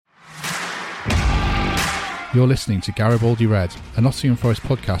You're listening to Garibaldi Red, a Nottingham Forest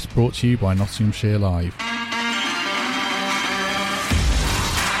podcast brought to you by Nottinghamshire Live.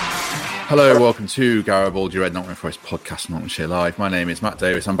 Hello, welcome to Garibaldi Red, Nottingham Forest podcast, Nottinghamshire Live. My name is Matt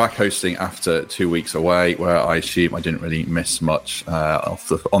Davis. I'm back hosting after 2 weeks away, where I assume I didn't really miss much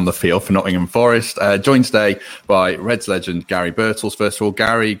on the field for Nottingham Forest. Joined today by Reds legend Gary Birtles. First of all,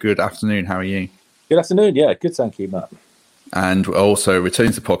 Gary, good afternoon. How are you? Good afternoon. Yeah, good. Thank you, Matt. And also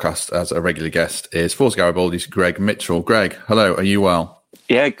returning to the podcast as a regular guest is Force Garibaldi's Greg Mitchell. Greg, hello. Are you well?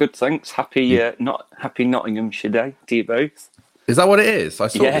 Yeah, good. Thanks. Happy Nottinghamshire Day to you both. Is that what it is? I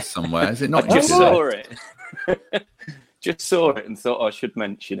saw this somewhere. Is it not? I just saw it. Just saw it and thought I should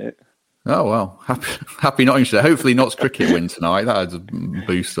mention it. Oh, well. Happy Nottinghamshire Day. Hopefully Notts cricket win tonight. That would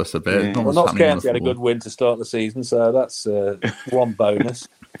boost us a bit. Yeah. Well, Notts County had a good win to start the season, so that's one bonus.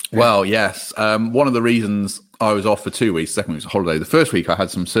 Well, yes. One of the reasons I was off for 2 weeks, second week was holiday. The first week I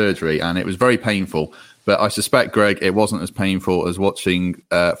had some surgery and it was very painful. But I suspect, Greg, it wasn't as painful as watching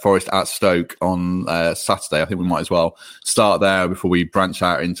Forest at Stoke on Saturday. I think we might as well start there before we branch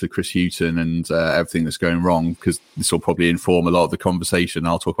out into Chris HUGHTON and everything that's going wrong, because this will probably inform a lot of the conversation.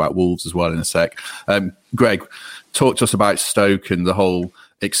 I'll talk about Wolves as well in a sec. Greg, talk to us about Stoke and the whole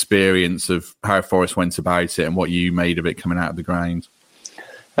experience of how Forest went about it and what you made of it coming out of the ground.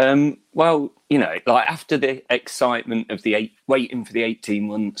 Well, you know, like after the excitement of waiting for the 18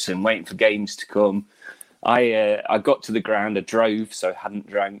 months and waiting for games to come, I got to the ground. I drove, so I hadn't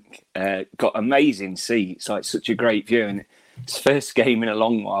drank. Got amazing seats, like such a great view. And it's the first game in a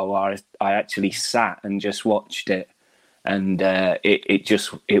long while where I actually sat and just watched it, and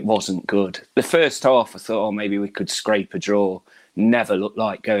it wasn't good. The first half, I thought, oh, maybe we could scrape a draw. Never looked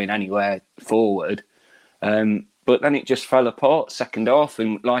like going anywhere forward. But then it just fell apart second half,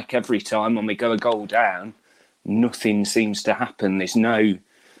 and like every time when we go a goal down, nothing seems to happen. There's no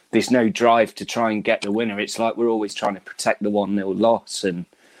drive to try and get the winner. It's like we're always trying to protect the 1-0 loss, and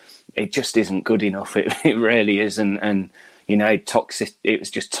it just isn't good enough. It really isn't. And you know, toxic. It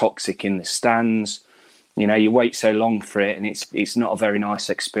was just toxic in the stands. You know, you wait so long for it, and it's not a very nice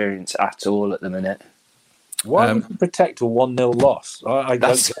experience at all at the minute. Why would you protect a 1-0 loss? I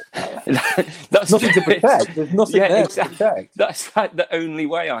don't get that's nothing to protect. There's nothing there to protect. That's like the only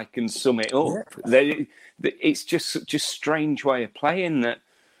way I can sum it up. Yeah. It's just such a strange way of playing that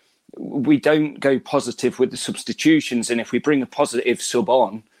we don't go positive with the substitutions. And if we bring a positive sub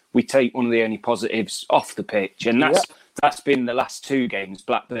on, we take one of the only positives off the pitch. And that's been the last two games,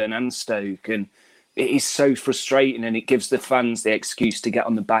 Blackburn and Stoke. And it is so frustrating, and it gives the fans the excuse to get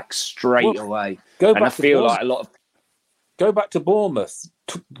on the back straight away. Go back to Bournemouth,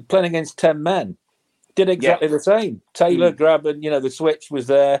 playing against 10 men. Did exactly the same. Taylor grabbing, the switch was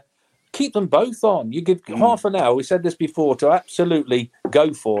there. Keep them both on. You give half an hour, we said this before, to absolutely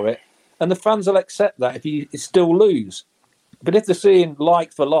go for it. And the fans will accept that if you still lose. But if they're seeing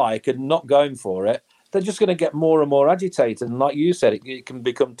like for like and not going for it, they're just going to get more and more agitated. And like you said, it can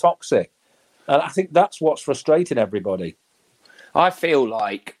become toxic. And I think that's what's frustrating everybody. I feel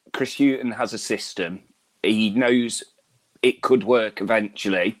like Chris HUGHTON has a system. He knows it could work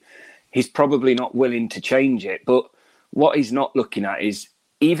eventually. He's probably not willing to change it. But what he's not looking at is,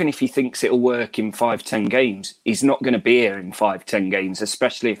 even if he thinks it'll work in 5-10 games, he's not going to be here in 5-10 games,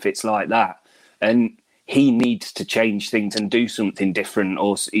 especially if it's like that. And he needs to change things and do something different,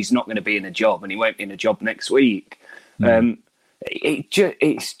 or he's not going to be in a job, and he won't be in a job next week.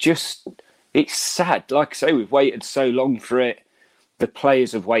 It's sad. Like I say, we've waited so long for it. The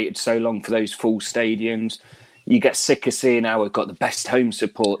players have waited so long for those full stadiums. You get sick of seeing how we've got the best home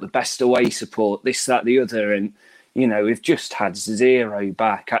support, the best away support, this, that, the other. And, we've just had 0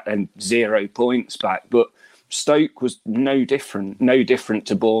 back and 0 points back. But Stoke was no different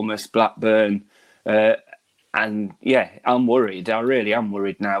to Bournemouth, Blackburn. And, I'm worried. I really am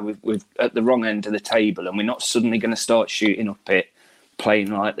worried now. We're at the wrong end of the table, and we're not suddenly going to start shooting up it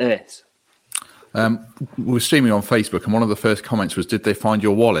playing like this. We were streaming on Facebook, and one of the first comments was, "Did they find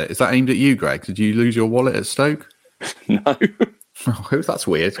your wallet?" Is that aimed at you, Greg? Did you lose your wallet at Stoke? No. Oh, that's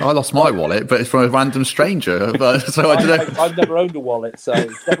weird. I lost my wallet, but it's from a random stranger. So I don't know. I've never owned a wallet, so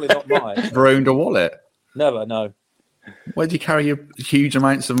it's definitely not mine. Never owned a wallet? Never, no. Where do you carry your huge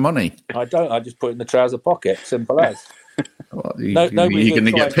amounts of money? I don't. I just put it in the trouser pocket. Simple as. Well, you're going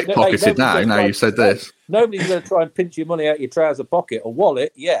to get pickpocketed now you said this. Nobody's going to try and pinch your money out your trouser pocket. A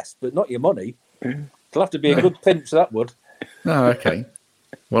wallet, yes, but not your money. It'll have to be a good pinch, that would. Oh, okay.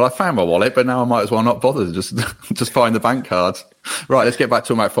 Well, I found my wallet, but now I might as well not bother. Just find the bank cards. Right, let's get back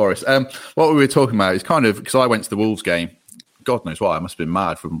to my Forest. What we were talking about is kind of, because I went to the Wolves game God knows why. I must have been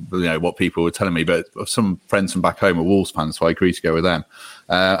mad from what people were telling me. But some friends from back home are Wolves fans, so I agreed to go with them.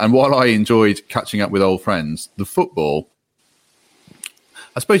 And while I enjoyed catching up with old friends, the football,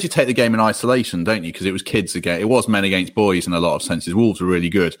 I suppose you take the game in isolation, don't you? Because it was kids again. It was men against boys in a lot of senses. Wolves were really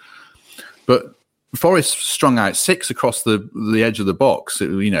good. But Forest strung out 6 across the edge of the box. The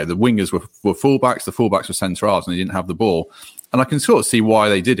wingers were fullbacks, the fullbacks were centre halves, and they didn't have the ball. And I can sort of see why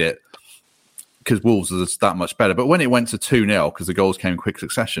they did it, because Wolves are that much better. But when it went to 2-0, because the goals came in quick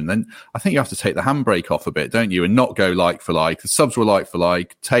succession, then I think you have to take the handbrake off a bit, don't you? And not go like for like. The subs were like for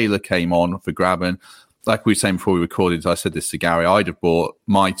like. Taylor came on for Graben. Like we were saying before we recorded, I said this to Gary, I'd have brought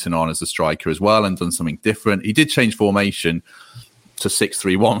Mighton on as a striker as well and done something different. He did change formation to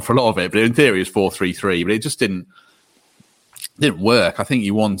 6-3-1 for a lot of it, but in theory it was 4-3-3, but it just didn't work. I think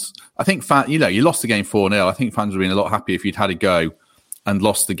you lost the game 4-0. I think fans would have been a lot happier if you'd had a go and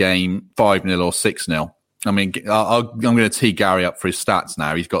lost the game 5-0 or 6-0. I mean, I'm going to tee Gary up for his stats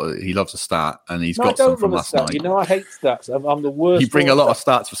now. He loves a stat, and he's got some from last night. I hate stats. I'm the worst. You bring a lot of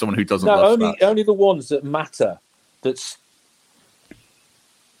stats for someone who doesn't love stats. Only the ones that matter. Is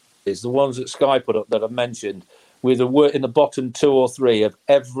the ones that Sky put up that I've mentioned, with a word in the bottom 2 or 3 of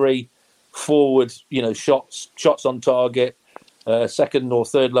every forward, shots on target, second or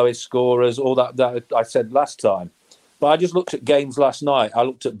third lowest scorers, all that I said last time. But I just looked at games last night. I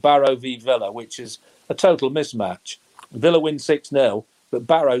looked at Barrow v Villa, which is a total mismatch. Villa win 6-0, but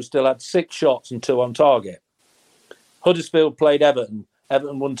Barrow still had 6 shots and 2 on target. Huddersfield played Everton.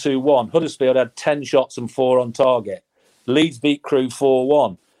 Everton won 2-1. Huddersfield had 10 shots and 4 on target. Leeds beat Crewe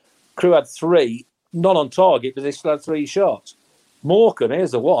 4-1. Crewe had 3, none on target, but they still had 3 shots. Morecambe,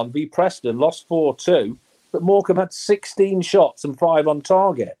 here's the one, beat Preston, lost 4-2, but Morecambe had 16 shots and 5 on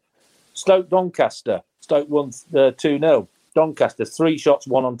target. Stoke Doncaster, Stoke won 2-0. Doncaster, 3 shots,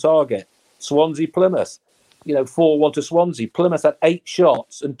 1 on target. Swansea Plymouth, 4-1 to Swansea. Plymouth had 8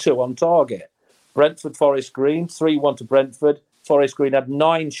 shots and 2 on target. Brentford Forest Green, 3-1 to Brentford. Forest Green had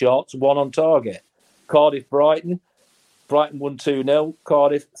 9 shots, 1 on target. Cardiff Brighton won 2-0.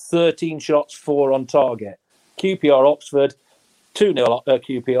 Cardiff, 13 shots, 4 on target. QPR Oxford, 2-0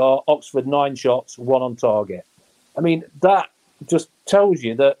 QPR. Oxford, 9 shots, 1 on target. I mean, that just tells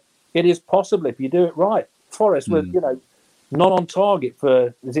you that it is possible if you do it right. Forest with, none on target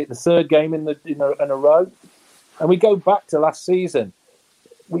for, is it the 3rd game in a row? And we go back to last season.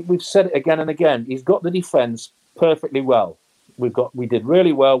 We've said it again and again. He's got the defence perfectly well. We did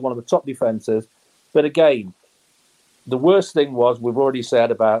really well, one of the top defences. But again, the worst thing was, we've already said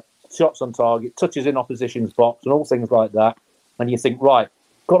about shots on target, touches in opposition's box and all things like that. And you think, right,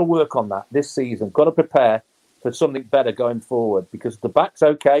 got to work on that this season. Got to prepare for something better going forward, because the back's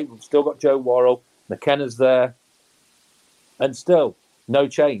okay. We've still got Joe Worrell. McKenna's there. And still, no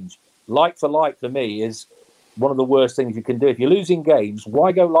change. Like for like, for me, is one of the worst things you can do. If you're losing games,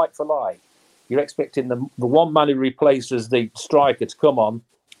 why go like for like? You're expecting the one man who replaces the striker to come on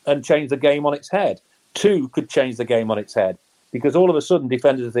and change the game on its head. 2 could change the game on its head, because all of a sudden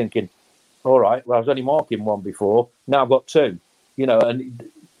defenders are thinking, all right, well, I was only marking 1 before. Now I've got 2,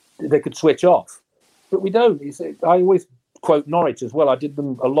 and they could switch off. But we don't. I always quote Norwich as well. I did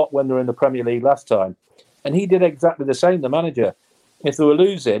them a lot when they were in the Premier League last time. And he did exactly the same, the manager. If they were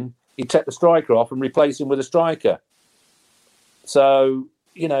losing, he'd take the striker off and replace him with a striker. So,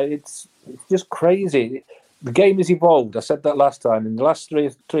 it's just crazy. The game has evolved. I said that last time. In the last three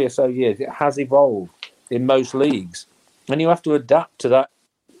or so years, it has evolved in most leagues. And you have to adapt to that,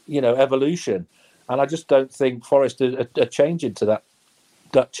 evolution. And I just don't think Forest are changing to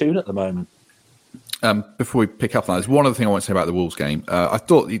that tune at the moment. Before we pick up on that, there's one other thing I want to say about the Wolves game. I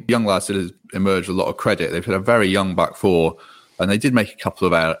thought the young lads did emerge a lot of credit. They've had a very young back 4, and they did make a couple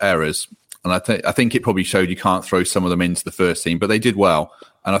of errors. And I think it probably showed you can't throw some of them into the first team, but they did well.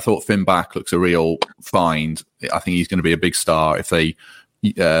 And I thought Finn Back looks a real find. I think he's going to be a big star if they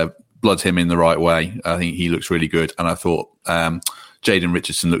blood him in the right way. I think he looks really good. And I thought Jaden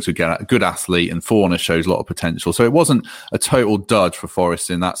Richardson looks a good athlete, and Forner shows a lot of potential. So it wasn't a total dud for Forest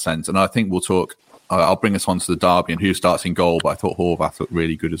in that sense. And I think we'll talk. I'll bring us on to the derby and who starts in goal, but I thought Horvath looked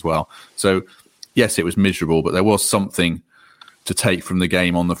really good as well. So, yes, it was miserable, but there was something to take from the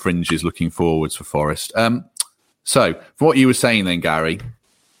game on the fringes looking forwards for Forest. So, for what you were saying then, Gary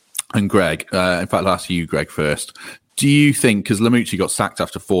and Greg, in fact, I'll ask you, Greg, first. Do you think, because Lamucci got sacked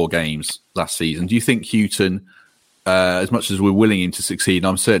after 4 games last season, do you think HUGHTON, as much as we're willing him to succeed, and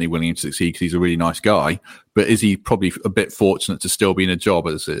I'm certainly willing him to succeed because he's a really nice guy, but is he probably a bit fortunate to still be in a job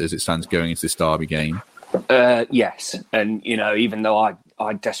as it stands going into this derby game? Yes. And, even though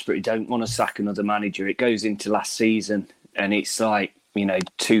I desperately don't want to sack another manager, it goes into last season and it's like,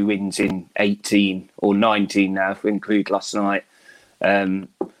 2 wins in 18 or 19 now, if we include last night.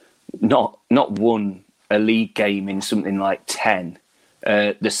 Not won a league game in something like 10.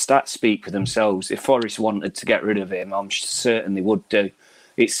 The stats speak for themselves. If Forest wanted to get rid of him, I'm certain they would do.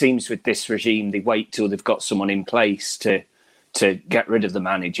 It seems with this regime, they wait till they've got someone in place to get rid of the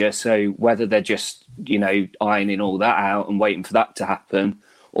manager. So whether they're just, ironing all that out and waiting for that to happen,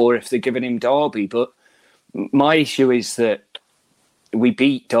 or if they're giving him Derby. But my issue is that we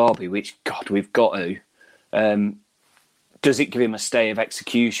beat Derby, which, God, we've got to. Does it give him a stay of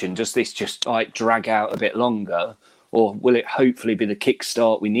execution? Does this just drag out a bit longer? Or will it hopefully be the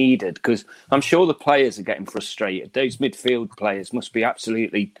kickstart we needed? Because I'm sure the players are getting frustrated. Those midfield players must be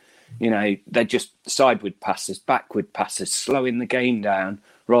absolutely, they're just sideward passes, backward passes, slowing the game down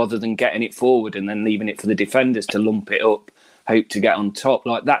rather than getting it forward and then leaving it for the defenders to lump it up, hope to get on top.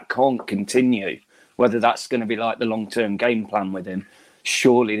 That can't continue. Whether that's going to be the long-term game plan with him.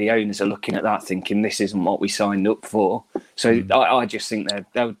 Surely the owners are looking at that thinking this isn't what we signed up for. So I just think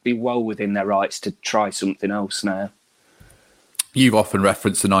they would be well within their rights to try something else now. You've often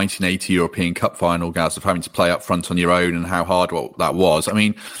referenced the 1980 European Cup final, Gaz, of having to play up front on your own and how hard that was. I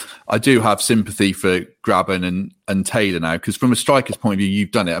mean, I do have sympathy for Grabban and Taylor now, because from a striker's point of view,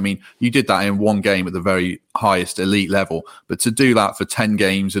 you've done it. I mean, you did that in one game at the very highest elite level, but to do that for 10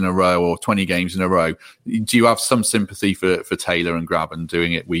 games in a row or 20 games in a row, do you have some sympathy for Taylor and Grabban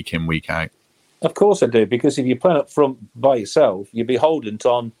doing it week in, week out? Of course I do, because if you're playing up front by yourself, you're beholden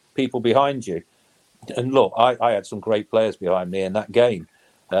on people behind you. And look, I had some great players behind me in that game.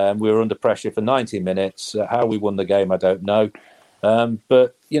 We were under pressure for 90 minutes. How we won the game, I don't know.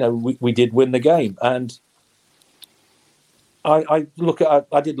 But, we did win the game. And I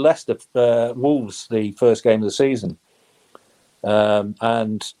did Leicester Wolves the first game of the season.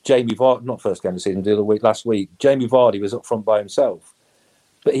 And Jamie Vardy, not first game of the season, the other week, last week, Jamie Vardy was up front by himself.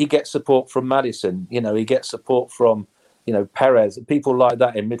 But he gets support from Maddison. He gets support from, Perez, people like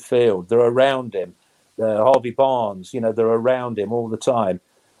that in midfield. They're around him. Harvey Barnes, they're around him all the time.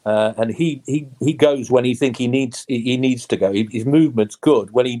 And he goes when he thinks he needs to go. His movement's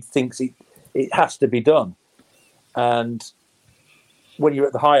good when he thinks it has to be done. And when you're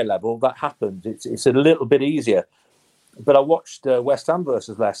at the higher level, that happens. It's a little bit easier. But I watched West Ham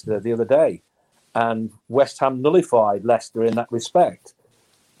versus Leicester the other day, and West Ham nullified Leicester in that respect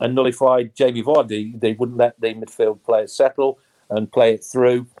and nullified Jamie Vardy. They wouldn't let the midfield players settle and play it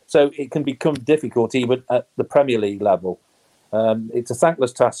through. So it can become difficult even at the Premier League level. It's a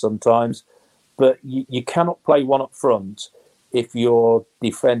thankless task sometimes, but you cannot play one up front if you're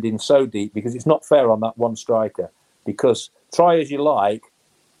defending so deep, because it's not fair on that one striker. Because try as you like,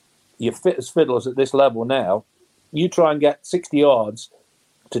 you're fit as fiddlers at this level now. You try and get 60 yards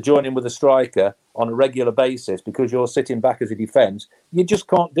to join in with a striker on a regular basis because you're sitting back as a defence. You just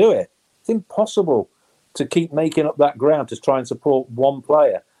can't do it. It's impossible to keep making up that ground to try and support one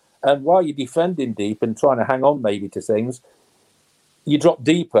player. And while you're defending deep and trying to hang on maybe to things, you drop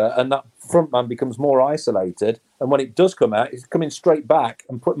deeper and that front man becomes more isolated. And when it does come out, it's coming straight back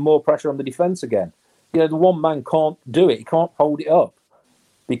and putting more pressure on the defence again. The one man can't do it. He can't hold it up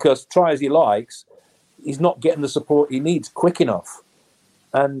because try as he likes, he's not getting the support he needs quick enough.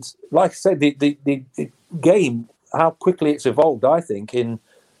 And like I said, the game, how quickly it's evolved, I think, in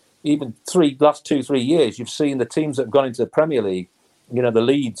even last 2-3 years, you've seen the teams that have gone into the Premier League, the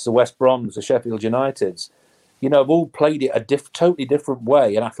Leeds, the West Broms, the Sheffield Uniteds, have all played it a totally different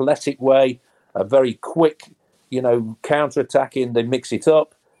way, an athletic way, a very quick, counter-attacking, they mix it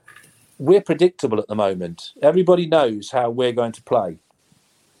up. We're predictable at the moment. Everybody knows how we're going to play.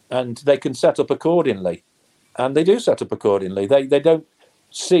 And they can set up accordingly. And they do set up accordingly. They don't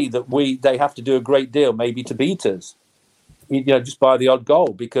see that they have to do a great deal maybe to beat us, just by the odd goal,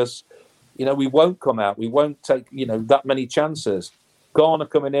 because, we won't come out. We won't take, that many chances. Garner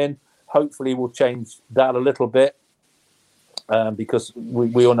coming in, hopefully will change that a little bit because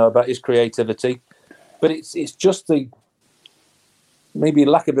we all know about his creativity. But it's just the maybe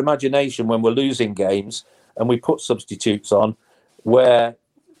lack of imagination when we're losing games and we put substitutes on where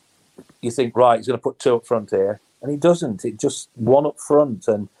you think, right, he's going to put two up front here. And he doesn't. It just one up front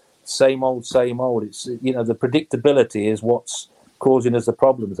and same old. It's, the predictability is what's causing us the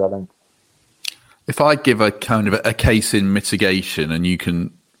problems, I think. If I give a kind of a case in mitigation, and you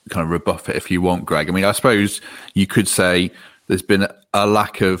can kind of rebuff it if you want, Greg. I mean, I suppose you could say there's been a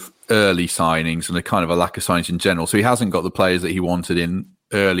lack of early signings and a kind of a lack of signings in general. So he hasn't got the players that he wanted in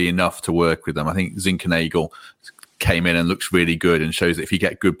early enough to work with them. I think Zinchenko came in and looks really good and shows that if you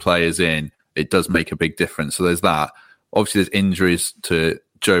get good players in, it does make a big difference. So there's that. Obviously, there's injuries to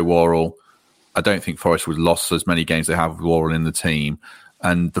Joe Worrell, I don't think Forest would have lost as many games they have with Worrell in the team.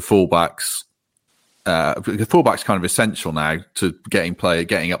 And the fullbacks kind of essential now to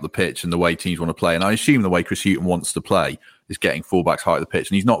getting up the pitch and the way teams want to play. And I assume the way Chris Hughton wants to play is getting fullbacks high at the pitch.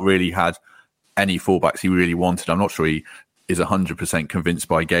 And he's not really had any fullbacks he really wanted. I'm not sure he is 100% convinced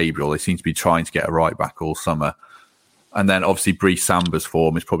by Gabriel. They seem to be trying to get a right back all summer. And then obviously Brice Samba's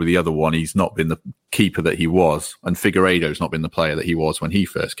form is probably the other one. He's not been the keeper that he was. And Figueiredo's not been the player that he was when he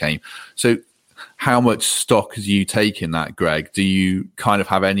first came. So how much stock do you take in that, Greg? Do you kind of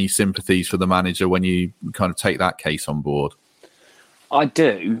have any sympathies for the manager when you kind of take that case on board? I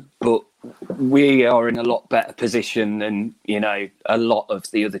do, but we are in a lot better position than, a lot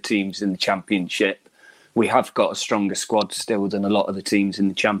of the other teams in the Championship. We have got a stronger squad still than a lot of the teams in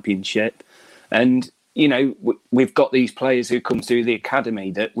the Championship. And, we've got these players who come through the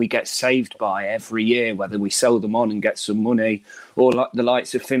academy that we get saved by every year, whether we sell them on and get some money, or like the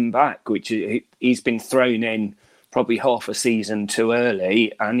likes of Finn Back, which he's been thrown in probably half a season too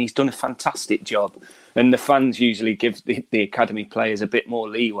early, and he's done a fantastic job. And the fans usually give the academy players a bit more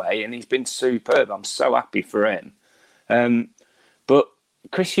leeway, and he's been superb. I'm so happy for him. But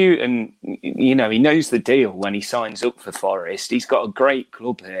Chris Hughton, he knows the deal when he signs up for Forest. He's got a great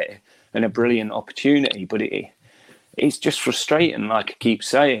club here and a brilliant opportunity, but it's just frustrating, like I keep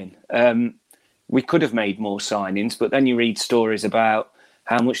saying. We could have made more signings, but then you read stories about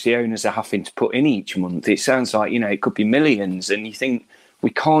how much the owners are having to put in each month. It sounds like, it could be millions, and you think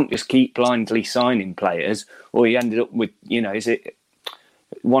we can't just keep blindly signing players, or you ended up with, is it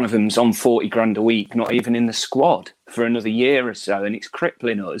one of them's on 40 grand a week, not even in the squad for another year or so, and it's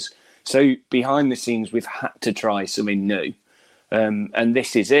crippling us. So behind the scenes, we've had to try something new. And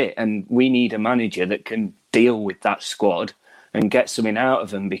this is it. And we need a manager that can deal with that squad and get something out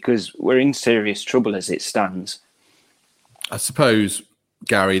of them, because we're in serious trouble as it stands. I suppose,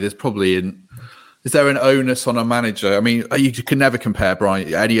 Gary, is there an onus on a manager? I mean, you can never compare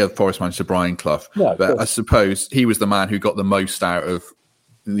any other Forest manager to Brian Clough. No, but I suppose he was the man who got the most out of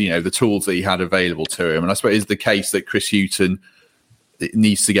the tools that he had available to him. And I suppose it's the case that Chris Hughton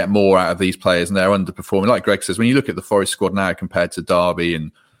needs to get more out of these players, and they're underperforming. Like Greg says, when you look at the Forest squad now compared to Derby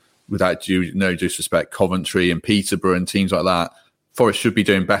and, without no disrespect, Coventry and Peterborough and teams like that, Forest should be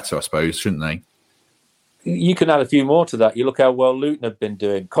doing better, I suppose, shouldn't they? You can add a few more to that. You look how well Luton have been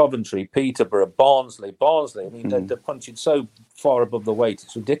doing. Coventry, Peterborough, Barnsley. I mean, they're punching so far above the weight,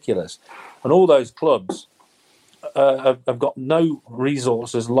 it's ridiculous. And all those clubs have got no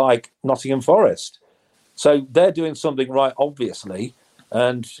resources like Nottingham Forest. So they're doing something right, obviously.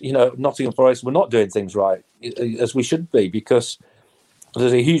 And, Nottingham Forest, we're not doing things right, as we should be, because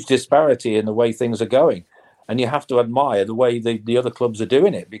there's a huge disparity in the way things are going. And you have to admire the way the other clubs are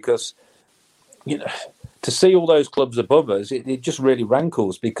doing it, because, to see all those clubs above us, it just really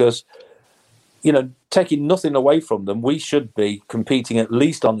rankles, because, taking nothing away from them, we should be competing at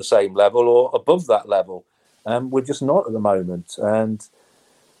least on the same level or above that level. We're just not at the moment. And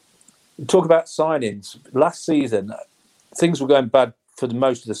talk about signings. Last season, things were going bad for the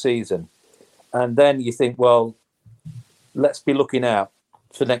most of the season. And then you think, well, let's be looking out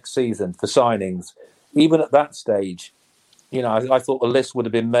for next season for signings. Even at that stage, I thought a list would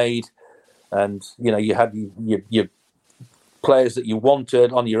have been made, and, you had your players that you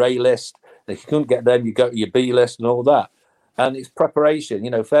wanted on your A list. If you couldn't get them, you go to your B list and all that. And it's preparation,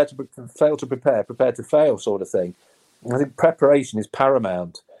 fail to prepare, prepare to fail sort of thing. And I think preparation is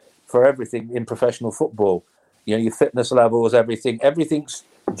paramount for everything in professional football. Your fitness levels, everything's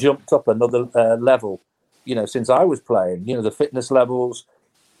jumped up another level, since I was playing. The fitness levels,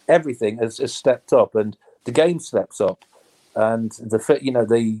 everything has stepped up, and the game steps up. And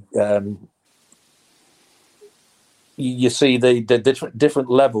you see the different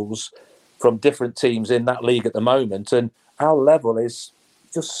levels from different teams in that league at the moment, and our level is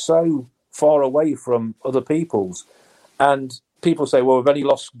just so far away from other people's. And people say, well, we've only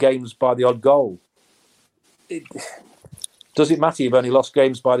lost games by the odd goal. Does it matter you've only lost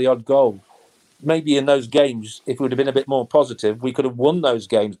games by the odd goal? Maybe in those games, if we would have been a bit more positive, we could have won those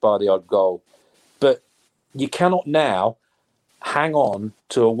games by the odd goal. But you cannot now hang on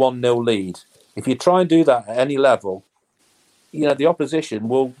to a 1-0 lead. If you try and do that at any level, the opposition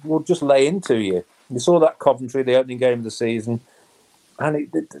will just lay into you. We saw that Coventry, the opening game of the season,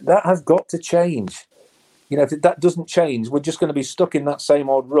 and that has got to change. If that doesn't change, we're just going to be stuck in that same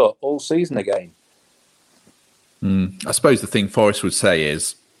old rut all season again. I suppose the thing Forest would say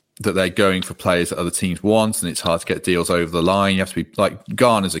is that they're going for players that other teams want, and it's hard to get deals over the line. You have to be, like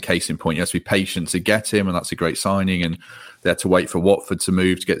Garner's a case in point, you have to be patient to get him, and that's a great signing. And they had to wait for Watford to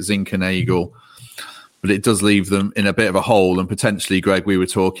move to get Zinkernagel. But it does leave them in a bit of a hole. And potentially, Greg, we were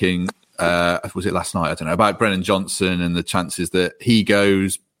talking was it last night? I don't know, about Brennan Johnson and the chances that he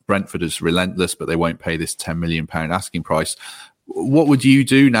goes. Brentford is relentless, but they won't pay this £10 million asking price. What would you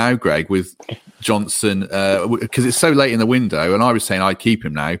do now, Greg, with Johnson? Because it's so late in the window, and I was saying I'd keep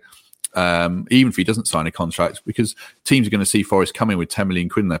him now, even if he doesn't sign a contract, because teams are going to see Forest come in with 10 million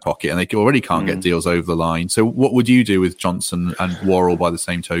quid in their pocket, and they already can't get deals over the line. So what would you do with Johnson and Worrell by the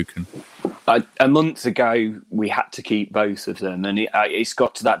same token? A month ago, we had to keep both of them, and it's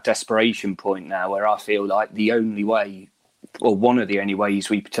got to that desperation point now where I feel like the only way, or one of the only ways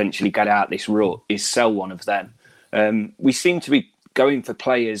we potentially get out this rut, is sell one of them. We seem to be going for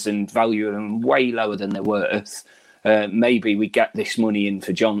players and valuing them way lower than they're worth. Maybe we get this money in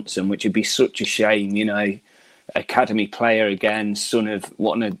for Johnson, which would be such a shame. You know, academy player again, son of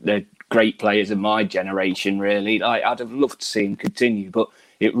one of the great players of my generation, really. I'd have loved to see him continue, but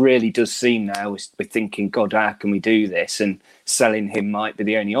it really does seem now we're thinking, God, how can we do this? And selling him might be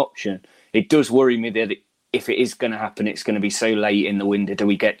the only option. It does worry me that if it is going to happen, it's going to be so late in the window. Do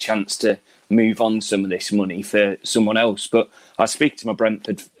we get a chance to move on some of this money for someone else? But I speak to my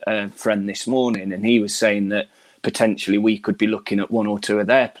Brentford friend this morning, and he was saying that potentially we could be looking at one or two of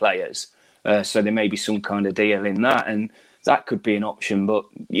their players. So there may be some kind of deal in that, and that could be an option. But,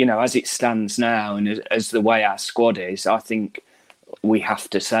 you know, as it stands now and as the way our squad is, I think we have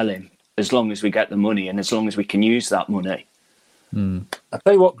to sell him as long as we get the money and as long as we can use that money. I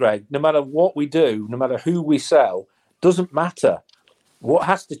tell you what, Greg, no matter what we do, no matter who we sell, doesn't matter. What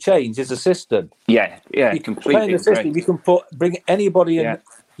has to change is the system. Yeah, you completely. Playing the system, you can bring anybody in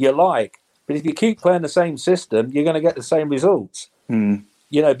you like, but if you keep playing the same system, you're going to get the same results. You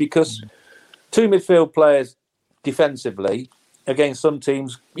know, because two midfield players defensively against some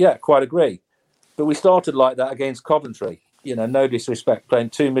teams, quite agree. But we started like that against Coventry. You know, no disrespect,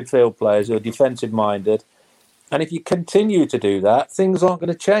 playing two midfield players who are defensive minded. And if you continue to do that, things aren't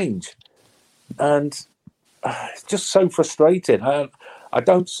going to change. And it's just so frustrating. I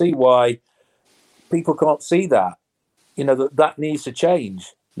don't see why people can't see that. You know, that needs to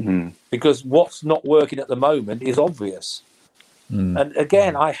change. Because what's not working at the moment is obvious. And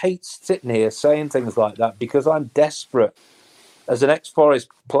again, I hate sitting here saying things like that because I'm desperate as an ex-Forest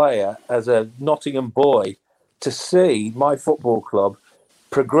player, as a Nottingham boy, to see my football club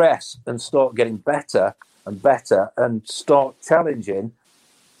progress and start getting better and better and start challenging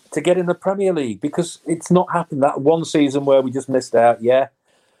to get in the Premier League, because it's not happened. That one season where we just missed out,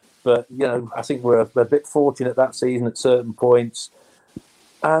 but you know, I think we're a bit fortunate that season at certain points,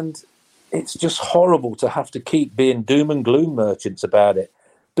 and it's just horrible to have to keep being doom and gloom merchants about it.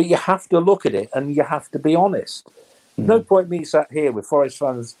 But you have to look at it and you have to be honest. No point me sat here with Forest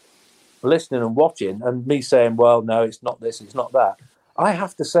fans listening and watching and me saying, well, no, it's not this, it's not that. I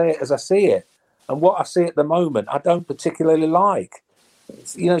have to say it as I see it. And what I see at the moment, I don't particularly like.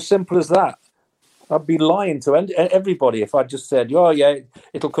 It's, you know, simple as that. I'd be lying to everybody if I just said, oh, yeah,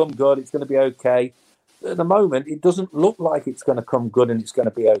 it'll come good, it's going to be okay. At the moment, it doesn't look like it's going to come good and it's going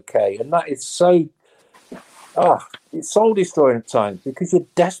to be okay. And that is so, it's soul destroying at times, because you're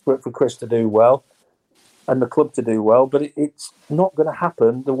desperate for Chris to do well and the club to do well, but it's not going to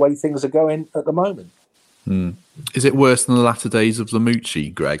happen the way things are going at the moment. Is it worse than the latter days of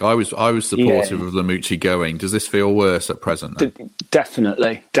Lamucci, Greg? I was supportive of Lamucci going. Does this feel worse at present?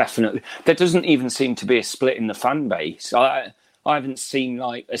 Definitely. There doesn't even seem to be a split in the fan base. I haven't seen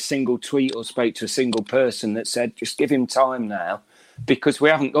like a single tweet or spoke to a single person that said, just give him time now, because we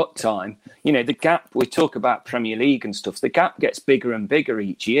haven't got time. You know, the gap, we talk about Premier League and stuff, the gap gets bigger and bigger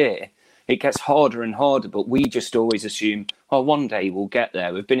each year. It gets harder and harder, but we just always assume, one day we'll get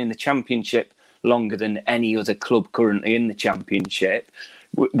there. We've been in the Championship longer than any other club currently in the Championship.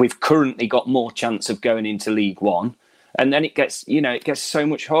 We've currently got more chance of going into League One. And then it gets so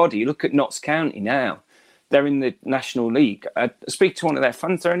much harder. You look at Notts County now. They're in the National League. I speak to one of their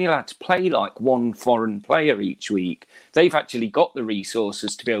fans. They're only allowed to play like one foreign player each week. They've actually got the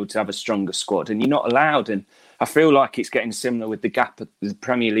resources to be able to have a stronger squad, and you're not allowed. And I feel like it's getting similar with the gap of the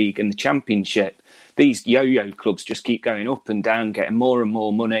Premier League and the Championship. These yo-yo clubs just keep going up and down, getting more and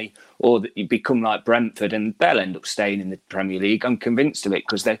more money, or you become like Brentford and they'll end up staying in the Premier League. I'm convinced of it,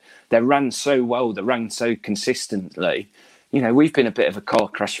 because they're ran so well, they're ran so consistently. You know, we've been a bit of a car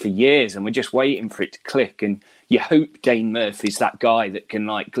crash for years and we're just waiting for it to click. And you hope Dane Murphy's that guy that can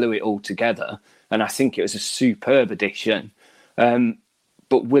like glue it all together. And I think it was a superb addition. But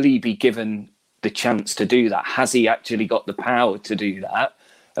will he be given the chance to do that? Has he actually got the power to do that?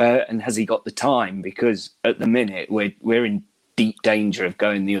 And has he got the time? Because at the minute we're in deep danger of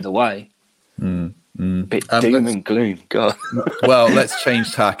going the other way. Bit doom and gloom. God. Well, let's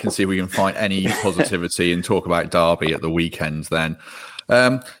change tack and see if we can find any positivity and talk about Derby at the weekend then.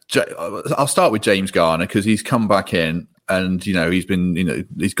 I'll start with James Garner because he's come back in and,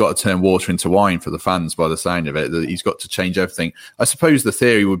 he's got to turn water into wine for the fans by the sound of it, that he's got to change everything. I suppose the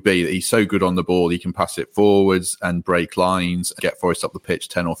theory would be that he's so good on the ball, he can pass it forwards and break lines, get Forest up the pitch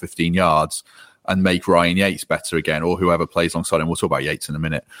 10 or 15 yards and make Ryan Yates better again, or whoever plays alongside him. We'll talk about Yates in a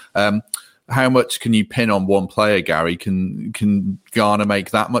minute. How much can you pin on one player, Gary? Can Garner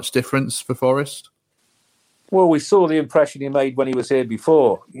make that much difference for Forest? Well, we saw the impression he made when he was here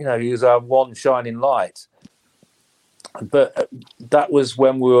before. He was our one shining light. But that was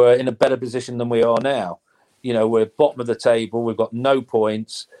when we were in a better position than we are now. We're bottom of the table. We've got no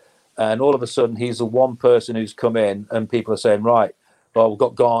points. And all of a sudden, he's the one person who's come in and people are saying, right, well, we've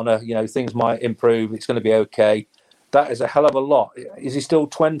got Garner. Things might improve. It's going to be okay. That is a hell of a lot. Is he still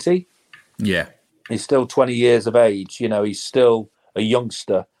 20? Yeah. He's still 20 years of age. He's still a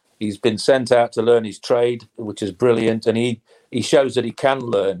youngster. He's been sent out to learn his trade, which is brilliant. And he shows that he can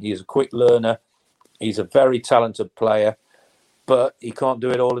learn. He's a quick learner. He's a very talented player, but he can't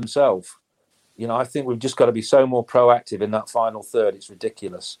do it all himself. I think we've just got to be so more proactive in that final third. It's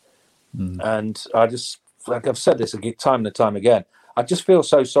ridiculous. And I just, like I've said this time and time again, I just feel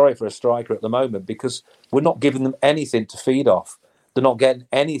so sorry for a striker at the moment because we're not giving them anything to feed off. They're not getting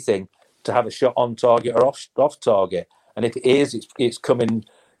anything to have a shot on target or off target. And if it is, it's coming,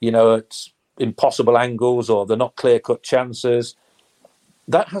 at impossible angles or they're not clear-cut chances.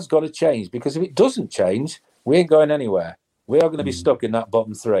 That has got to change because if it doesn't change, we ain't going anywhere. We are going to be stuck in that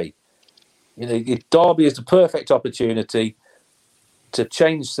bottom three. Derby is the perfect opportunity to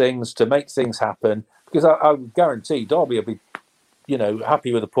change things, to make things happen, because I guarantee Derby will be,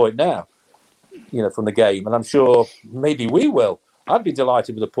 happy with a point now, from the game. And I'm sure maybe we will. I'd be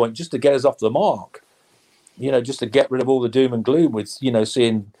delighted with a point just to get us off the mark, just to get rid of all the doom and gloom with,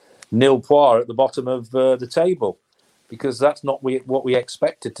 seeing nil poir at the bottom of the table, because that's not what we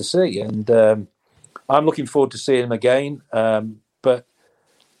expected to see. And I'm looking forward to seeing him again. But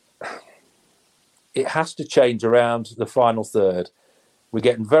it has to change around the final third. We're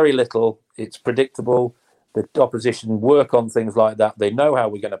getting very little. It's predictable. The opposition work on things like that. They know how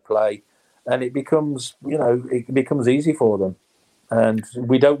we're going to play. And it becomes, it becomes easy for them. And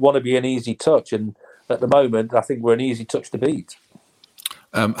we don't want to be an easy touch. And at the moment, I think we're an easy touch to beat.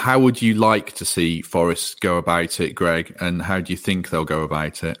 How would you like to see Forest go about it, Greg? And how do you think they'll go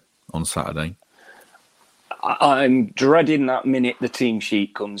about it on Saturday? I'm dreading that minute the team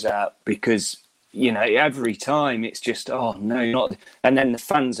sheet comes out because, every time it's just, oh, no, not. And then the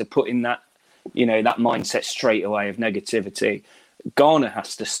fans are putting that, that mindset straight away of negativity. Garner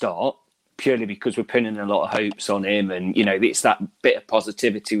has to start purely because we're pinning a lot of hopes on him. And, it's that bit of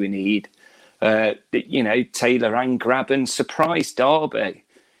positivity we need. Taylor and Graben surprised Derby.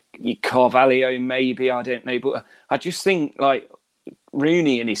 Carvalho maybe, I don't know. But I just think,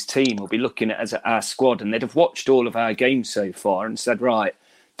 Rooney and his team will be looking at our squad and they'd have watched all of our games so far and said, right,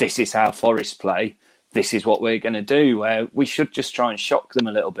 this is how Forest play. This is what we're going to do. We should just try and shock them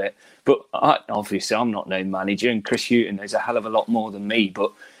a little bit. But obviously, I'm not no manager and Chris HUGHTON knows a hell of a lot more than me.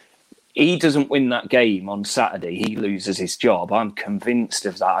 But he doesn't win that game on Saturday, he loses his job. I'm convinced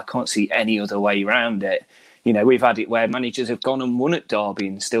of that. I can't see any other way around it. We've had it where managers have gone and won at Derby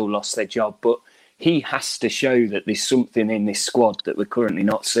and still lost their job. But he has to show that there's something in this squad that we're currently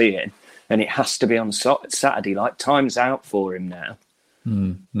not seeing. And it has to be on Saturday. Time's out for him now.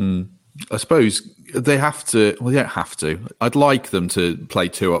 I suppose they have to. Well, they don't have to. I'd like them to play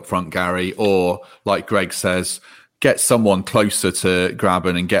two up front, Gary, or like Greg says, get someone closer to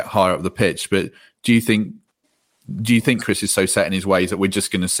Graben and get higher up the pitch. But do you think Chris is so set in his ways that we're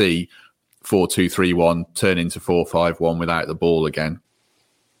just going to see 4-2-3-1 turn into 4-5-1 without the ball again?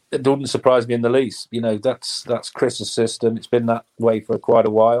 It wouldn't surprise me in the least. That's Chris's system. It's been that way for quite a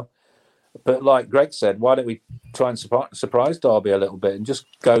while. But like Greg said, why don't we try and surprise Derby a little bit and just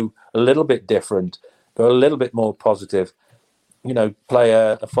go a little bit different, go a little bit more positive, play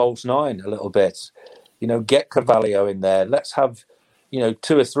a false nine a little bit, get Carvalho in there. Let's have,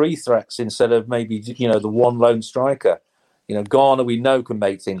 two or three threats instead of maybe, the one lone striker. Garner we know can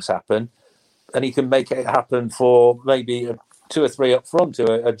make things happen and he can make it happen for maybe two or three up front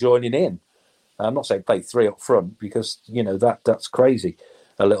who are joining in. I'm not saying play three up front because, that's crazy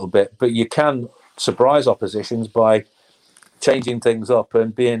a little bit, but you can surprise oppositions by changing things up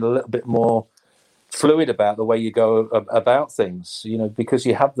and being a little bit more fluid about the way you go about things, because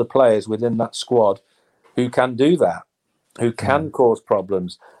you have the players within that squad who can do that, who can cause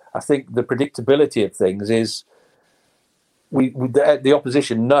problems. I think the predictability of things is the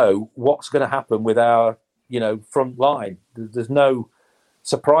opposition know what's going to happen with our, front line. There's no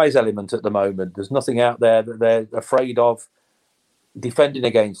surprise element at the moment. There's nothing out there that they're afraid of. defending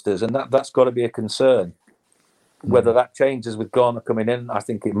against us, and that's got to be a concern. Whether that changes with Garner coming in, I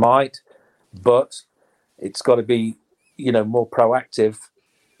think it might, but it's got to be, more proactive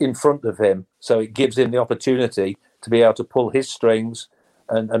in front of him, so it gives him the opportunity to be able to pull his strings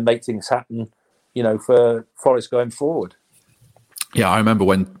and make things happen, for Forest going forward. Yeah, I remember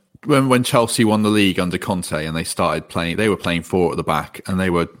when Chelsea won the league under Conte and they started playing, they were playing 4 at the back and they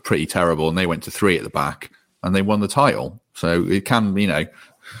were pretty terrible, and they went to 3 at the back and they won the title. So it can,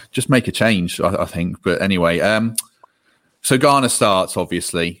 just make a change, I think. But anyway, so Garner starts,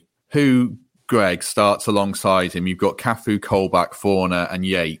 obviously. Who, Greg, starts alongside him? You've got Cafu, Colback, Forner and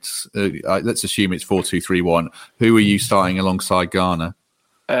Yates. Let's assume it's 4-2-3-1. Who are you starting alongside Garner?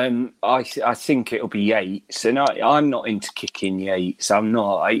 I think it'll be Yates, and I'm not into kicking Yates. I'm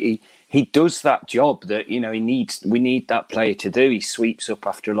not. He does that job that he needs. We need that player to do. He sweeps up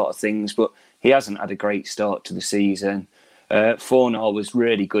after a lot of things, but he hasn't had a great start to the season. Fornal was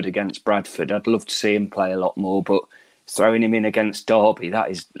really good against Bradford. I'd love to see him play a lot more, but throwing him in against Derby,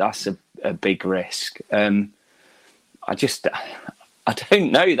 that's a big risk. I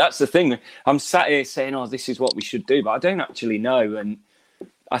don't know. That's the thing. I'm sat here saying, "Oh, this is what we should do," but I don't actually know. And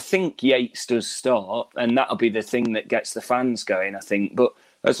I think Yates does start, and that'll be the thing that gets the fans going, I think. But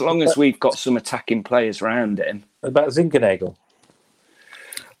as long as we've got some attacking players around him. About Zinkernagel?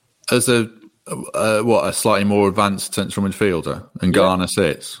 As a slightly more advanced central midfielder, and Garner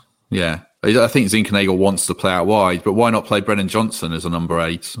sits. Yeah. I think Zinkernagel wants to play out wide, but why not play Brennan Johnson as a number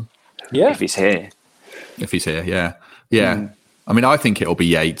 8? Yeah. If he's here, yeah. Yeah. I mean, I think it'll be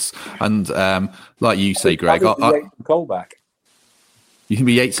Yates. And like you say, Greg... Yates and Colback. You can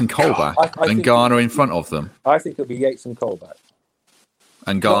be Yates and Colback and Garner in front of them. I think it'll be Yates and Colback.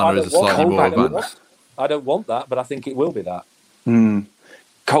 And Garner is a slightly more advanced. I don't want that, but I think it will be that.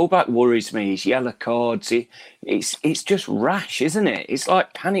 Colback worries me. His yellow cards. It's just rash, isn't it? It's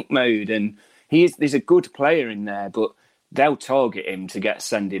like panic mode, and there's a good player in there, but they'll target him to get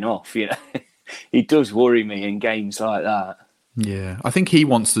sending off. He does worry me in games like that. Yeah, I think he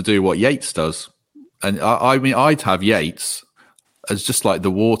wants to do what Yates does, and I mean, I'd have Yates as just like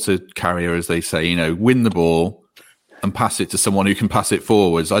the water carrier, as they say. Win the ball and pass it to someone who can pass it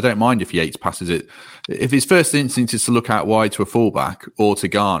forwards. I don't mind if Yates passes it. If his first instinct is to look out wide to a fullback or to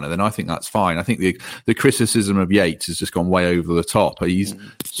Garner, then I think that's fine. I think the criticism of Yates has just gone way over the top. He's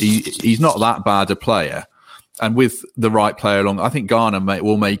not that bad a player. And with the right player along, I think Garner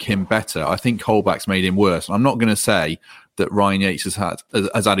will make him better. I think Colback's made him worse. I'm not going to say that Ryan Yates has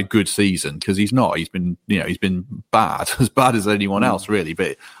had a good season, because he's not. He's been bad, as bad as anyone else, really.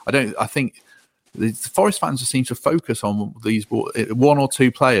 But I think the Forest fans just seem to focus on these 1 or 2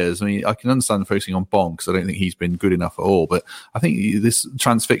 players. I mean, I can understand focusing on Bond, because I don't think he's been good enough at all. But I think this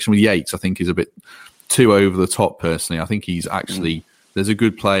transfixion with Yates, I think, is a bit too over the top, personally. I think he's actually... There's a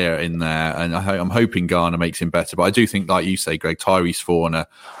good player in there, and I'm hoping Garner makes him better. But I do think, like you say, Greg, Tyrese Forner,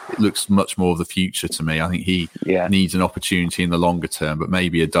 it looks much more of the future to me. I think he needs an opportunity in the longer term, but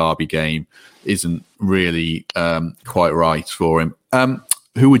maybe a Derby game isn't really quite right for him.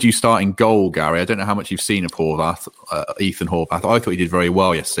 Who would you start in goal, Gary? I don't know how much you've seen of Ethan Horvath. I thought he did very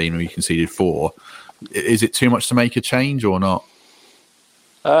well yesterday when he conceded 4. Is it too much to make a change or not?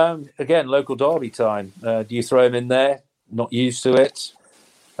 Again, local Derby time. Do you throw him in there? Not used to it.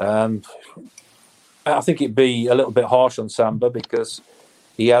 I think it'd be a little bit harsh on Samba, because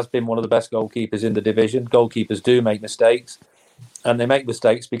he has been one of the best goalkeepers in the division. Goalkeepers do make mistakes, and they make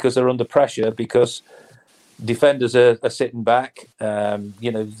mistakes because they're under pressure, because defenders are sitting back. They're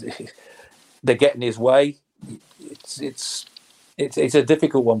getting his way. It's a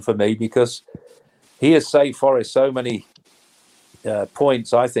difficult one for me, because he has saved Forest so many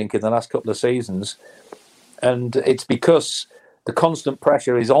points, I think, in the last couple of seasons. And it's because the constant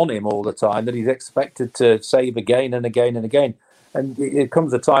pressure is on him all the time that he's expected to save again and again and again. And it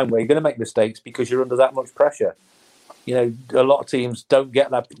comes a time where you're going to make mistakes because you're under that much pressure. A lot of teams don't get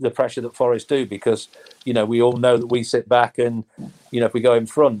the pressure that Forest do, because, we all know that we sit back and, if we go in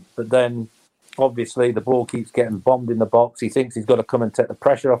front. But then, obviously, the ball keeps getting bombed in the box. He thinks he's got to come and take the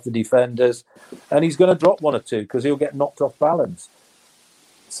pressure off the defenders. And he's going to drop 1 or 2 because he'll get knocked off balance.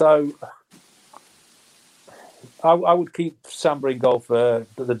 So... I would keep Samba in goal for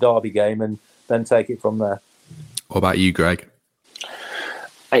the Derby game and then take it from there. What about you, Greg?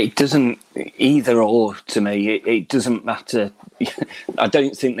 It doesn't either or to me. It doesn't matter. I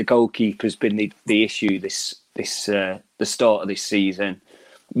don't think the goalkeeper's been the issue the start of this season.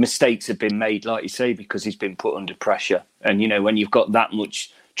 Mistakes have been made, like you say, because he's been put under pressure. And when you've got that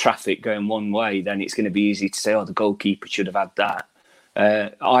much traffic going one way, then it's going to be easy to say, the goalkeeper should have had that.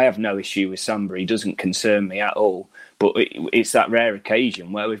 I have no issue with Samba. He doesn't concern me at all. but it's that rare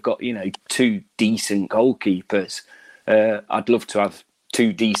occasion where we've got, two decent goalkeepers. I'd love to have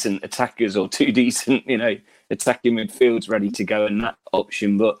two decent attackers or two decent, attacking midfields ready to go in that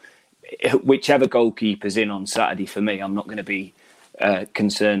option. But whichever goalkeeper's in on Saturday, for me, I'm not going to be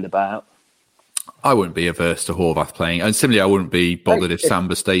concerned about. I wouldn't be averse to Horvath playing, and similarly, I wouldn't be bothered if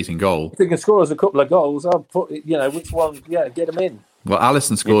Samba stays in goal. If he can score us a couple of goals, I'll put, which one? Yeah, get him in. Well,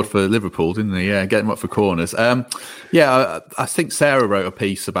 Alisson scored for Liverpool, didn't he? Yeah, get him up for corners. I think Sarah wrote a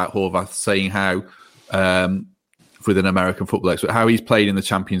piece about Horvath saying how, with an American football expert, how he's played in the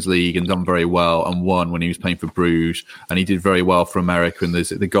Champions League and done very well and won when he was playing for Bruges, and he did very well for America in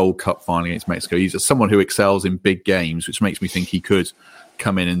the Gold Cup final against Mexico. He's someone who excels in big games, which makes me think he could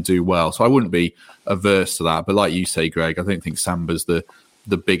come in and do well. So I wouldn't be averse to that. But like you say, Greg, I don't think Samba's the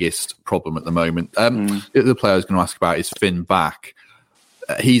biggest problem at the moment. The player I was going to ask about is Finn Back.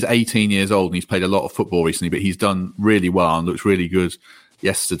 He's 18 years old and he's played a lot of football recently, but he's done really well and looks really good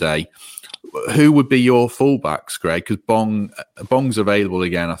yesterday. Who would be your fullbacks, Greg? Because Bong's available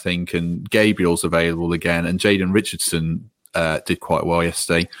again, I think, and Gabriel's available again, and Jayden Richardson did quite well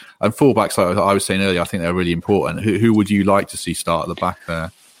yesterday. And fullbacks, like I was saying earlier, I think they're really important. Who would you like to see start at the back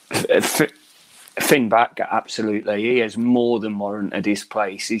there? Finn Back, absolutely. He has more than warranted his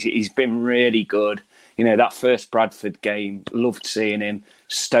place. He's been really good. That first Bradford game, loved seeing him.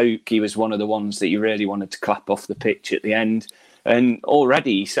 Stoke, he was one of the ones that you really wanted to clap off the pitch at the end. And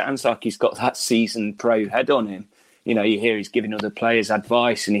already he sounds like he's got that seasoned pro head on him. You hear he's giving other players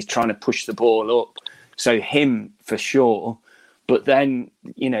advice and he's trying to push the ball up. So him for sure. But then,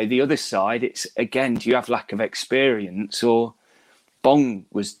 the other side, it's again, do you have lack of experience? Or Bong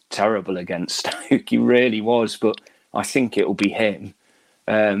was terrible against Stoke. He really was. But I think it'll be him.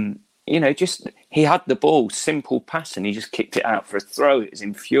 He had the ball, simple pass, and he just kicked it out for a throw. It was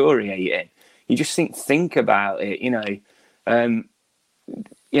infuriating. You just think about it,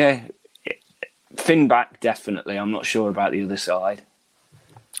 Finn Back, definitely. I'm not sure about the other side.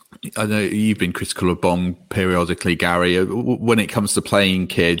 I know you've been critical of Bong periodically, Gary. When it comes to playing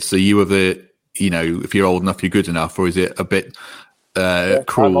kids, are you of the, if you're old enough, you're good enough, or is it a bit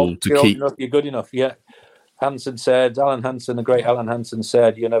cruel to keep? Old enough, you're good enough, yeah. Alan Hansen, the great Alan Hansen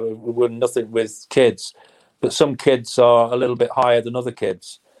said, we're nothing with kids, but some kids are a little bit higher than other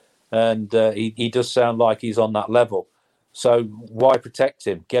kids. And he does sound like he's on that level. So why protect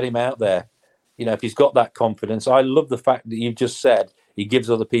him? Get him out there. If he's got that confidence. I love the fact that you just said he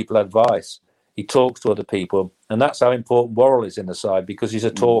gives other people advice. He talks to other people. And that's how important Worrell is in the side, because he's a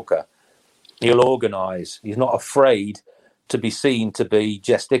talker. He'll organise. He's not afraid to be seen to be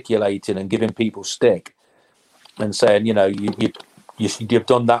gesticulating and giving people stick and saying, you've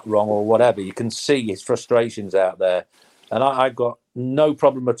done that wrong or whatever. You can see his frustrations out there. And I've got no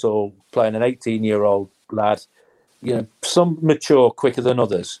problem at all playing an 18-year-old lad. Some mature quicker than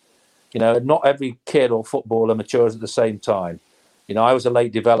others. Not every kid or footballer matures at the same time. I was a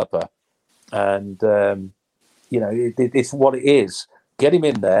late developer, and it's what it is. Get him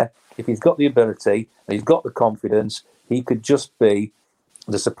in there. If he's got the ability and he's got the confidence, he could just be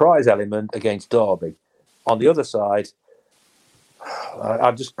the surprise element against Derby. On the other side,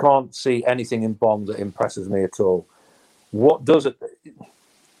 I just can't see anything in Bond that impresses me at all. What does it?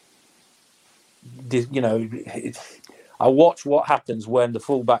 I watch what happens when the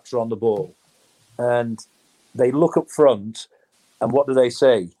fullbacks are on the ball, and they look up front, and what do they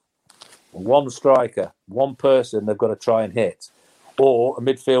say? One striker, one person they've got to try and hit, or a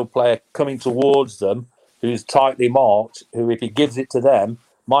midfield player coming towards them who's tightly marked, who, if he gives it to them,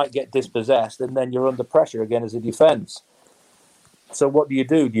 might get dispossessed, and then you're under pressure again as a defence. So what do?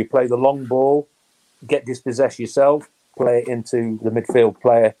 Do you play the long ball, get dispossessed yourself, play it into the midfield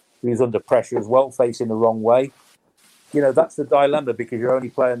player who's under pressure as well, facing the wrong way? That's the dilemma, because you're only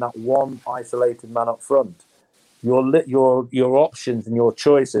playing that one isolated man up front. Your options and your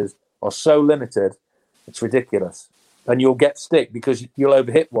choices are so limited, it's ridiculous. And you'll get stick because you'll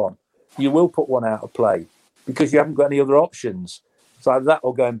overhit one. You will put one out of play because you haven't got any other options. So either that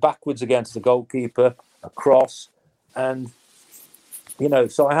or going backwards against the goalkeeper, across, and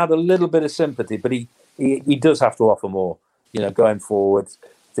so I had a little bit of sympathy, but he does have to offer more, going forward.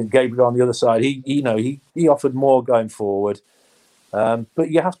 I think Gabriel on the other side, he offered more going forward.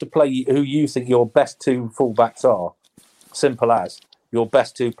 But you have to play who you think your best two fullbacks are. Simple as. Your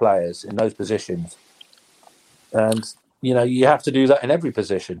best two players in those positions. And, you have to do that in every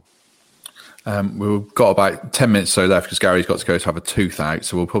position. We've got about 10 minutes so left because Gary's got to go to have a tooth out.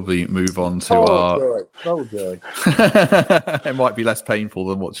 So we'll probably move on to our... Joy. It might be less painful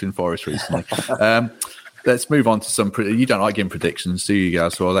than watching Forest recently. Let's move on to some... You don't like giving predictions, do you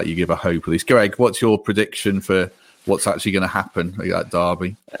guys? So I'll let you give a hope at least. Greg, what's your prediction for what's actually going to happen at that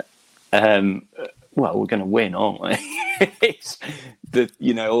derby? Well, we're going to win, aren't we? It's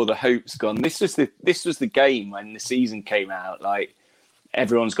all the hope's gone. This was the game when the season came out. Like,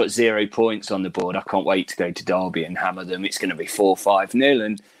 everyone's got 0 points on the board. I can't wait to go to Derby and hammer them. It's going to be 4-5-0,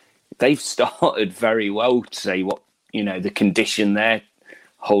 and they've started very well to say what the condition their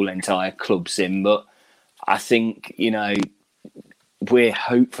whole entire club's in. But I think we're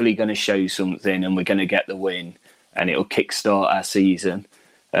hopefully going to show something, and we're going to get the win, and it'll kickstart our season.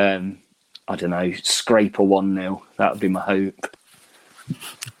 I don't know, scrape a 1-0. That would be my hope.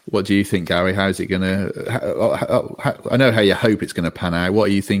 What do you think, Gary? How's it going to... I know how you hope it's going to pan out. What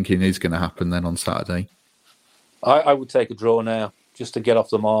are you thinking is going to happen then on Saturday? I would take a draw now, just to get off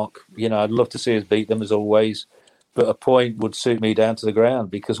the mark. I'd love to see us beat them as always, but a point would suit me down to the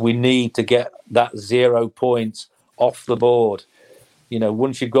ground, because we need to get that 0 points off the board.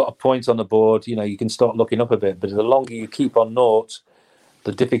 Once you've got a point on the board, you can start looking up a bit. But the longer you keep on naught,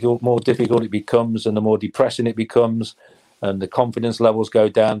 the more difficult it becomes, and the more depressing it becomes, and the confidence levels go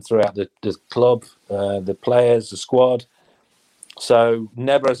down throughout the club, the players, the squad. So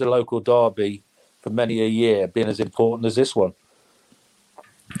never has a local derby for many a year been as important as this one.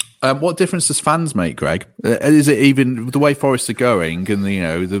 What difference does fans make, Greg? Is it even the way Forest are going, and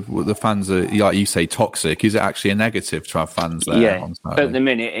the fans are, like you say, toxic? Is it actually a negative to have fans there? Yeah, at the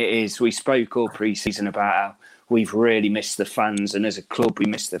minute it is. We spoke all pre-season about how we've really missed the fans, and as a club we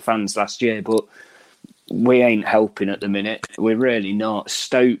missed the fans last year, but we ain't helping at the minute. We're really not.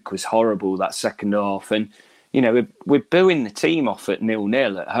 Stoke was horrible that second half, and we're booing the team off at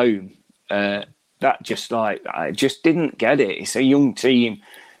 0-0 at home. I just didn't get it. It's a young team.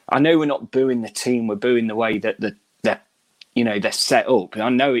 I know we're not booing the team, we're booing the way that they're set up. I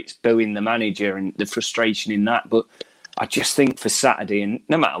know it's booing the manager and the frustration in that, but I just think for Saturday, and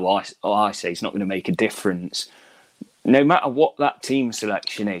no matter what I say, it's not going to make a difference. No matter what that team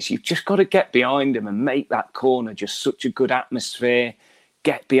selection is, you've just got to get behind them and make that corner just such a good atmosphere.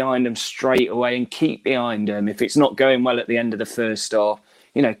 Get behind them straight away and keep behind them. If it's not going well at the end of the first half,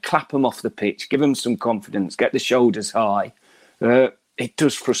 clap them off the pitch, give them some confidence, get the shoulders high. It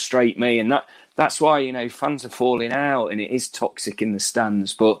does frustrate me, and that's why fans are falling out, and it is toxic in the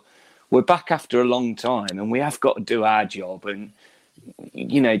stands. But we're back after a long time, and we have got to do our job, and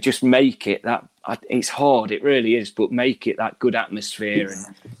just make it that. It's hard, it really is, but make it that good atmosphere.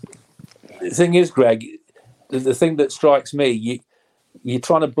 And the thing is, Greg, the thing that strikes me, you're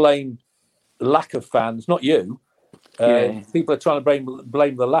trying to blame lack of fans, not you. People are trying to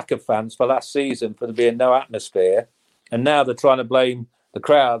blame the lack of fans for last season for there being no atmosphere. And now they're trying to blame the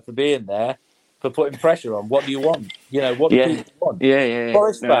crowd for being there, for putting pressure on. What do you want? What do people want? Yeah.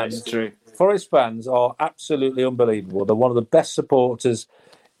 Forest fans, that's true. Forest fans are absolutely unbelievable. They're one of the best supporters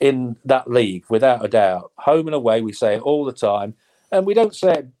in that league, without a doubt. Home and away, we say it all the time. And we don't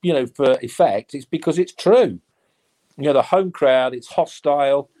say it, for effect. It's because it's true. The home crowd, it's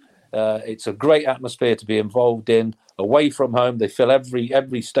hostile. It's a great atmosphere to be involved in. Away from home, they fill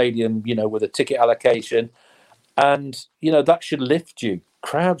every stadium, with a ticket allocation. And, that should lift you.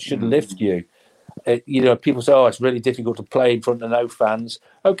 Crowds should lift you. People say, it's really difficult to play in front of no fans.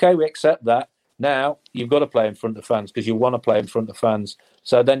 Okay, we accept that. Now, you've got to play in front of fans because you want to play in front of fans.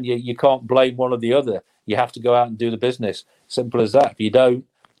 So then you can't blame one or the other. You have to go out and do the business. Simple as that. If you don't,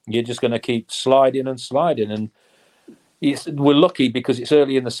 you're just going to keep sliding and sliding. And we're lucky because it's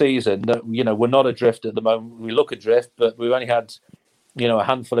early in the season that, we're not adrift at the moment. We look adrift, but we've only had, a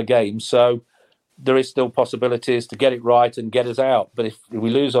handful of games. So there is still possibilities to get it right and get us out. But if we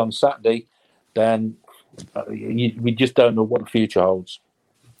lose on Saturday, then we just don't know what the future holds.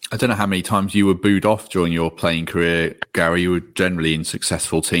 I don't know how many times you were booed off during your playing career, Gary. You were generally in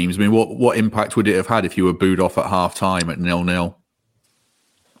successful teams. I mean, what impact would it have had if you were booed off at half-time at 0-0?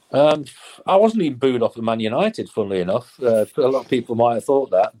 I wasn't even booed off at Man United, funnily enough. A lot of people might have thought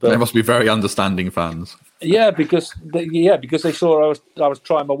that. But they must be very understanding fans. Yeah, because they saw I was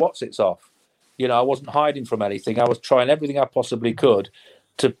trying my whatsits off. I wasn't hiding from anything. I was trying everything I possibly could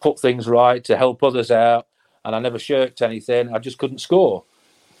to put things right, to help others out, and I never shirked anything. I just couldn't score.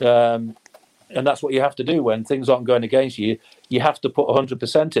 And that's what you have to do when things aren't going against you. You have to put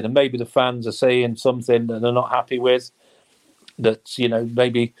 100% in, and maybe the fans are saying something that they're not happy with. That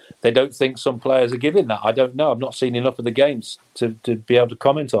maybe they don't think some players are giving that. I don't know. I've not seen enough of the games to be able to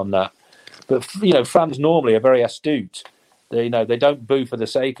comment on that. But fans normally are very astute. They don't boo for the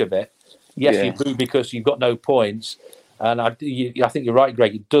sake of it. Yes, you boo because you've got no points, and I think you're right,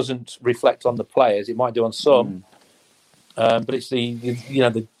 Greg. It doesn't reflect on the players. It might do on some, but it's the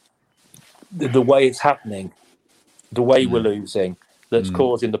way it's happening, the way we're losing, that's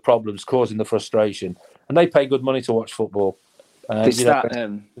causing the problems, causing the frustration. and they pay good money to watch football.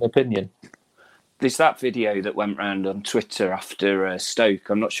 Opinion. There's that video that went round on Twitter after Stoke.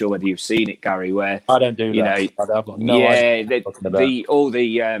 I'm not sure whether you've seen it, Gary. Where I don't do that. I've got no idea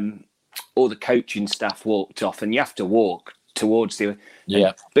all the coaching staff walked off, and you have to walk towards the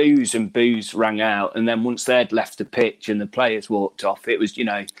boos rang out, and then once they'd left the pitch and the players walked off, it was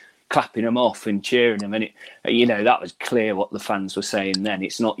clapping them off and cheering them, and it that was clear what the fans were saying then.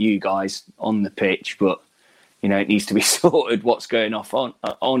 It's not you guys on the pitch, but it needs to be sorted what's going off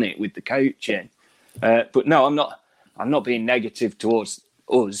on it with the coaching. But no, I'm not being negative towards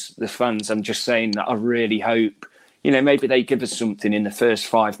us, the fans. I'm just saying that I really hope, maybe they give us something in the first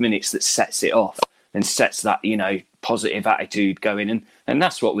 5 minutes that sets it off and sets that, positive attitude going. And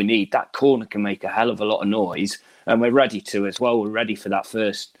that's what we need. That corner can make a hell of a lot of noise, and we're ready to as well. We're ready for that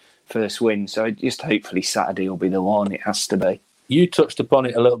first win. So just hopefully Saturday will be the one. It has to be. You touched upon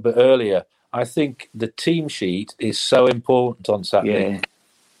it a little bit earlier. I think the team sheet is so important on Saturday. Yeah.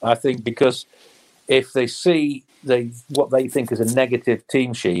 I think because if they see what they think is a negative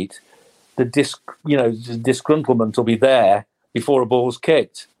team sheet, the disgruntlement will be there before a ball's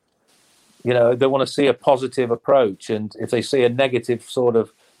kicked. They want to see a positive approach, and if they see a negative sort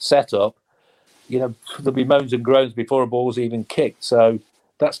of setup, there'll be moans and groans before a ball's even kicked. So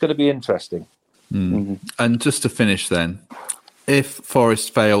that's going to be interesting. Mm-hmm. And just to finish then, if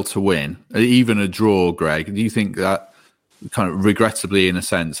Forest fail to win, even a draw, Greg, do you think that kind of regrettably, in a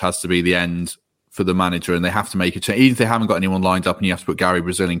sense, has to be the end for the manager and they have to make a change? Even if they haven't got anyone lined up and you have to put Gary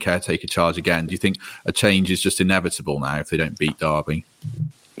Brazil in caretaker charge again, do you think a change is just inevitable now if they don't beat Derby?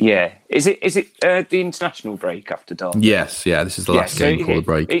 Yeah. Is it the international break after Derby? Yes, yeah. This is the last game before the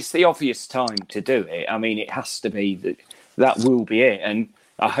break. It's the obvious time to do it. I mean, it has to be that will be it. And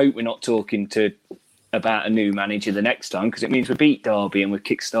I hope we're not talking about a new manager the next time, because it means we beat Derby and we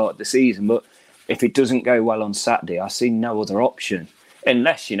kickstart the season. But if it doesn't go well on Saturday, I see no other option.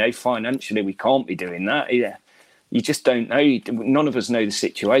 Unless, financially we can't be doing that. Yeah. You just don't know. None of us know the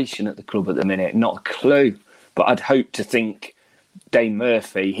situation at the club at the minute. Not a clue. But I'd hope to think Dane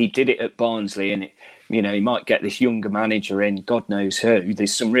Murphy, he did it at Barnsley, and he might get this younger manager in, God knows who.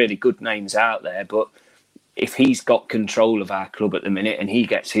 There's some really good names out there, but if he's got control of our club at the minute and he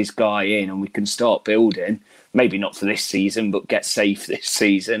gets his guy in and we can start building, maybe not for this season, but get safe this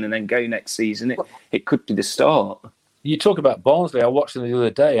season and then go next season, it could be the start. You talk about Barnsley, I watched them the other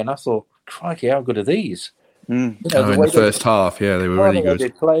day and I thought, crikey, how good are these? In the first half, they were really good. They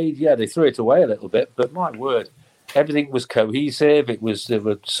played, they threw it away a little bit, but my word, everything was cohesive. There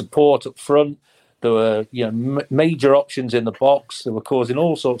was support up front. There were major options in the box. They were causing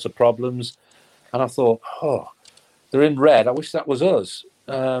all sorts of problems. And I thought, they're in red. I wish that was us,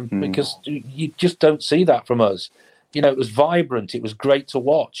 because you just don't see that from us. It was vibrant. It was great to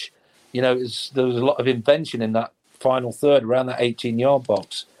watch. There was a lot of invention in that final third around that 18-yard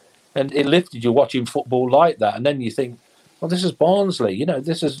box. And it lifted you watching football like that. And then you think, well, this is Barnsley.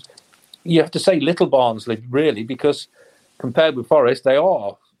 You have to say little Barnsley, really, because compared with Forest, they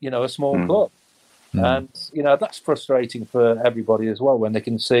are, a small club. And, that's frustrating for everybody as well when they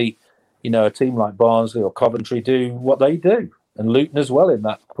can see, a team like Barnsley or Coventry do what they do, and Luton as well in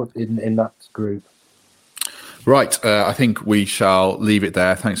that group. Right, I think we shall leave it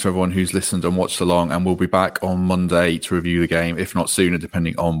there. Thanks for everyone who's listened and watched along, and we'll be back on Monday to review the game, if not sooner,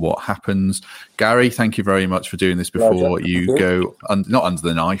 depending on what happens. Gary, thank you very much for doing this before you go, not under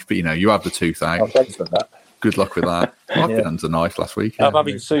the knife, but you have the tooth out. Oh, thanks for that. Good luck with that. I've been under the knife last week. I'm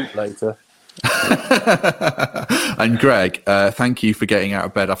having soup later. And Greg, thank you for getting out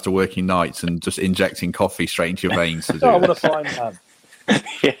of bed after working nights and just injecting coffee straight into your veins. To do what a fine man.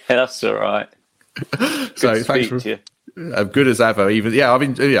 Yeah, that's all right. So thanks for good as ever. Even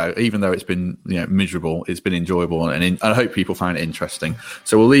though it's been miserable, it's been enjoyable, and I hope people find it interesting.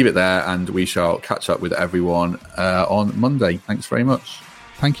 So we'll leave it there, and we shall catch up with everyone on Monday. Thanks very much.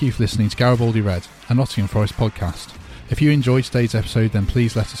 Thank you for listening to Garibaldi Red, a Nottingham Forest podcast. If you enjoyed today's episode, then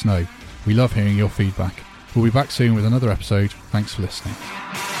please let us know. We love hearing your feedback. We'll be back soon with another episode. Thanks for listening.